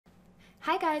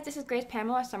Hi guys, this is Grace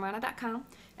Pamela Samarana.com,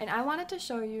 and I wanted to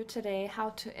show you today how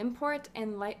to import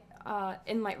in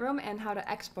Lightroom and how to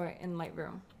export in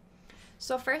Lightroom.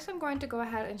 So first I'm going to go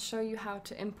ahead and show you how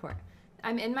to import.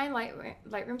 I'm in my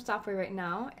Lightroom software right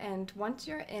now, and once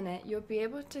you're in it, you'll be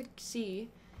able to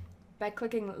see by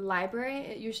clicking Library.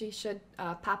 It usually should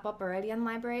pop up already on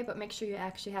Library, but make sure you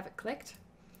actually have it clicked.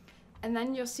 And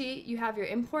then you'll see you have your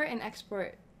import and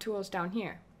export tools down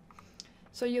here.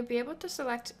 So you'll be able to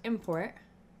select import,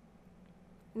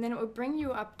 and then it will bring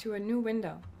you up to a new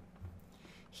window.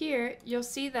 Here you'll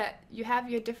see that you have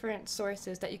your different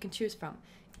sources that you can choose from.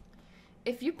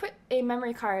 If you put a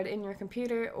memory card in your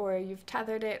computer or you've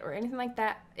tethered it or anything like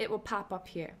that, it will pop up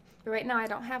here. But right now I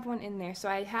don't have one in there, so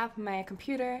I have my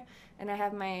computer and I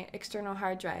have my external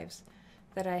hard drives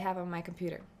that I have on my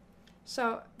computer.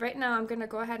 So right now I'm going to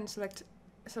go ahead and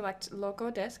select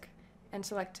local disk and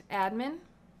select admin,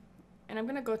 and I'm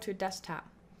going to go to desktop.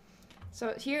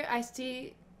 So here I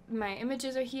see my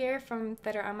images are here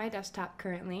that are on my desktop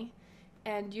currently,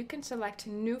 and you can select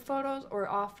new photos or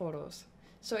all photos.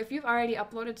 So if you've already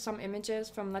uploaded some images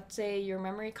from, let's say, your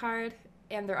memory card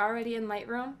and they're already in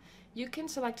Lightroom, you can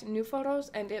select new photos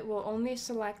and it will only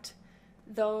select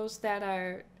those that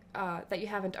are that you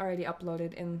haven't already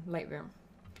uploaded in Lightroom.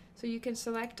 So you can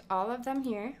select all of them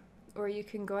here, or you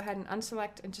can go ahead and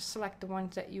unselect and just select the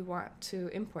ones that you want to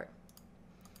import.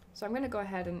 So I'm going to go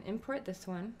ahead and import this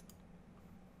one.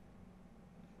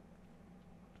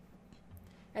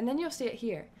 And then you'll see it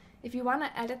here. If you want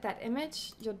to edit that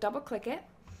image, you'll double click it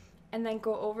and then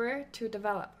go over to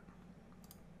develop.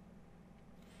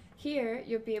 Here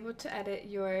you'll be able to edit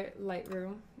your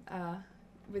Lightroom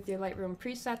with your Lightroom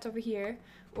presets over here,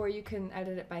 or you can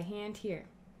edit it by hand here.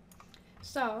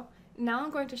 So now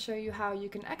I'm going to show you how you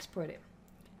can export it.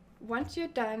 Once you're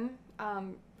done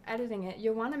editing it,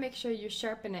 you'll want to make sure you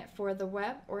sharpen it for the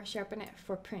web or sharpen it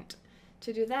for print.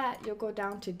 To do that, you'll go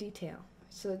down to detail.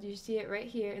 So you see it right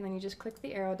here, and then you just click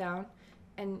the arrow down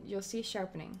and you'll see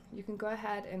sharpening. You can go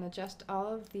ahead and adjust all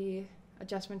of the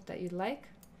adjustments that you'd like,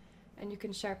 and you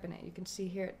can sharpen it. You can see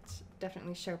here it's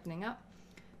definitely sharpening up.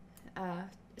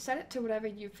 Set it to whatever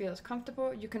you feel is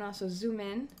comfortable. You can also zoom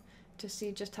in to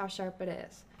see just how sharp it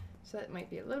is. So it might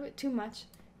be a little bit too much.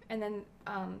 And then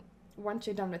once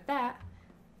you're done with that,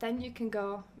 then you can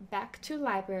go back to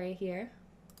library here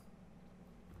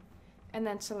and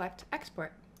then select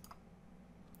export.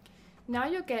 Now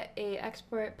you'll get a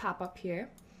export pop-up here,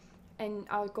 and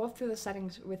I'll go through the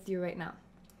settings with you right now.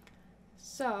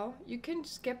 So you can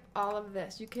skip all of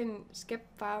this. You can skip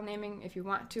file naming if you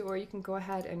want to, or you can go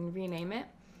ahead and rename it.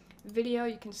 Video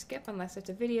you can skip unless it's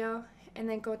a video, and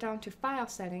then go down to file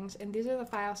settings, and these are the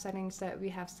file settings that we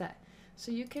have set.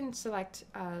 So you can select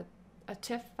a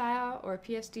TIFF file or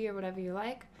PSD or whatever you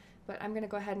like, but I'm going to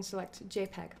go ahead and select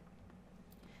JPEG.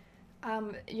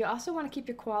 You also want to keep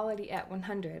your quality at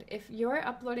 100. If you're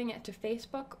uploading it to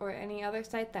Facebook or any other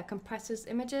site that compresses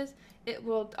images, it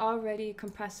will already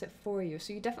compress it for you.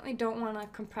 So you definitely don't want to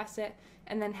compress it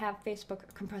and then have Facebook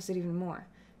compress it even more.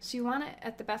 So you want it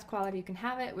at the best quality you can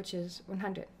have it, which is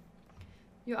 100.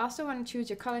 You also want to choose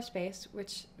your color space,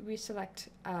 which we select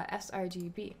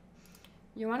sRGB.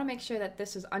 You want to make sure that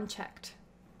this is unchecked.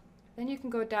 Then you can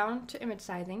go down to image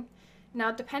sizing. Now,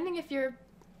 depending if you're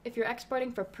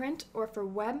exporting for print or for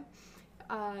web,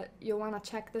 you'll want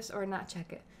to check this or not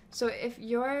check it. So if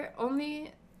you're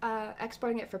only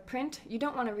exporting it for print, you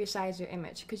don't want to resize your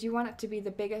image because you want it to be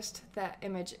the biggest that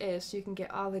image is, so you can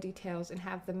get all the details and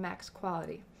have the max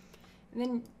quality. And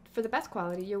then for the best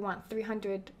quality, you'll want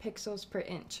 300 pixels per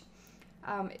inch.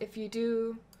 If you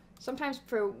do, sometimes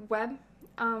for web,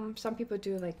 some people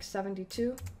do like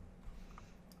 72,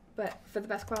 but for the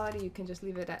best quality, you can just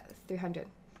leave it at 300.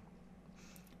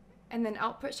 And then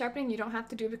output sharpening you don't have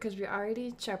to do because we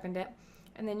already sharpened it.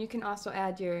 And then you can also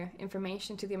add your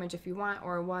information to the image if you want,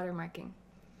 or watermarking.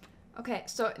 Okay,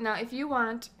 so now if you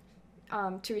want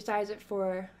to resize it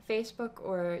for Facebook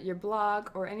or your blog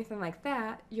or anything like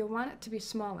that, you'll want it to be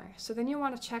smaller. So then you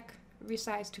want to check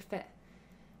Resize To Fit.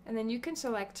 And then you can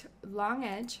select long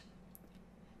edge,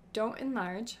 don't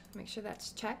enlarge, make sure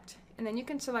that's checked. And then you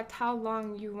can select how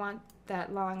long you want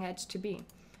that long edge to be.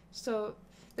 So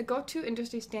the go-to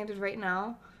industry standard right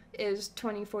now is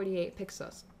 2048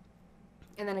 pixels.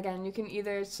 And then again, you can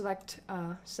either select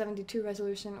 72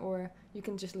 resolution, or you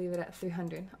can just leave it at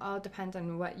 300. All depends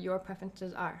on what your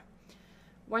preferences are.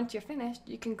 Once you're finished,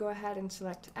 you can go ahead and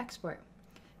select export.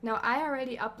 Now I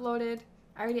already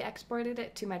exported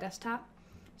it to my desktop.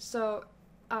 So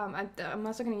I'm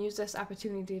also going to use this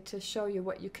opportunity to show you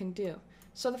what you can do.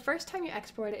 So the first time you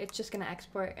export it, it's just going to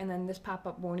export, and then this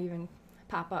pop-up won't even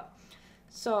pop up.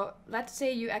 So let's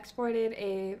say you exported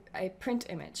a print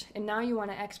image, and now you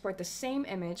want to export the same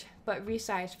image but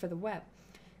resized for the web.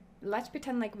 Let's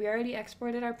pretend like we already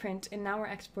exported our print and now we're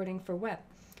exporting for web.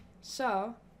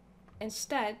 So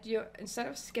instead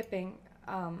of skipping,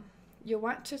 you'll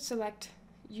want to select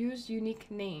Use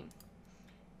Unique Name.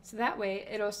 So that way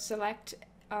it'll select,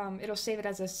 it'll save it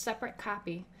as a separate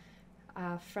copy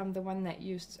from the one that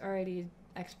you already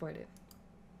exported.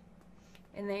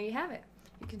 And there you have it.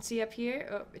 You can see up here,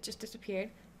 oh, it just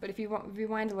disappeared, but if you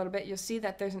rewind a little bit, you'll see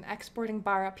that there's an exporting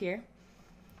bar up here.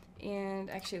 And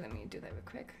actually, let me do that real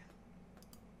quick.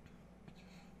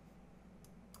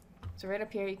 So right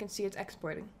up here, you can see it's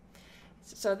exporting.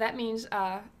 So that means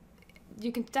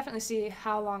you can definitely see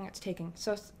how long it's taking.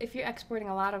 So if you're exporting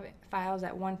a lot of files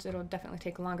at once, it'll definitely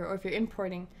take longer. Or if you're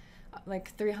importing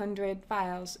like 300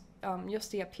 files, you'll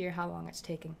see up here how long it's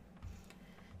taking.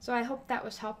 So I hope that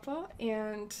was helpful,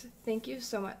 and thank you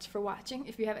so much for watching.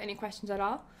 If you have any questions at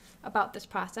all about this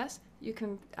process, you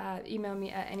can email me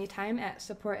at any time at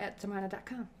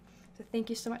support@samana.com. So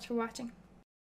thank you so much for watching.